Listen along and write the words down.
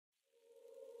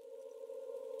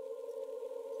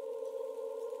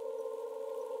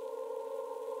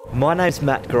My name's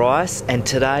Matt Grice and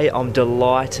today I'm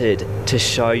delighted to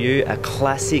show you a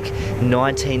classic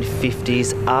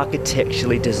 1950s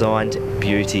architecturally designed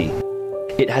beauty.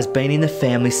 It has been in the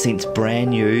family since brand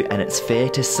new, and it's fair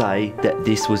to say that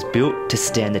this was built to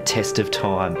stand the test of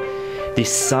time. This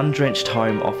sun-drenched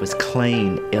home offers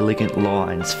clean, elegant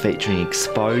lines featuring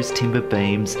exposed timber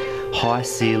beams, high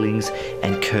ceilings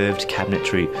and curved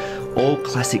cabinetry, all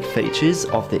classic features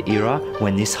of the era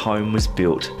when this home was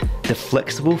built. The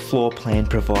flexible floor plan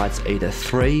provides either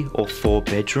 3 or 4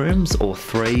 bedrooms or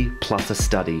 3 plus a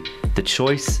study. The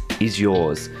choice is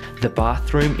yours. The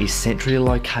bathroom is centrally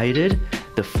located.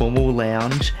 The formal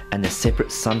lounge and the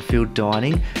separate sun-filled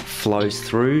dining flows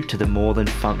through to the more than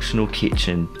functional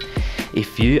kitchen.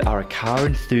 If you are a car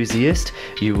enthusiast,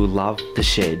 you will love the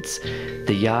sheds.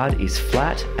 The yard is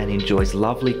flat and enjoys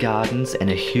lovely gardens and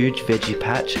a huge veggie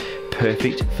patch,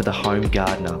 perfect for the home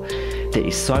gardener. There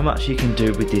is so much you can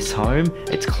do with this home.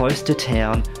 It's close to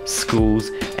town, schools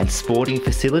and sporting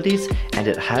facilities, and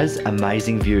it has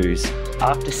amazing views.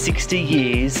 After 60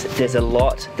 years, there's a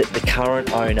lot that the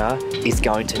current owner is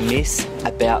going to miss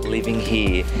about living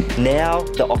here. Now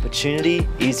the opportunity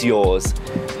is yours.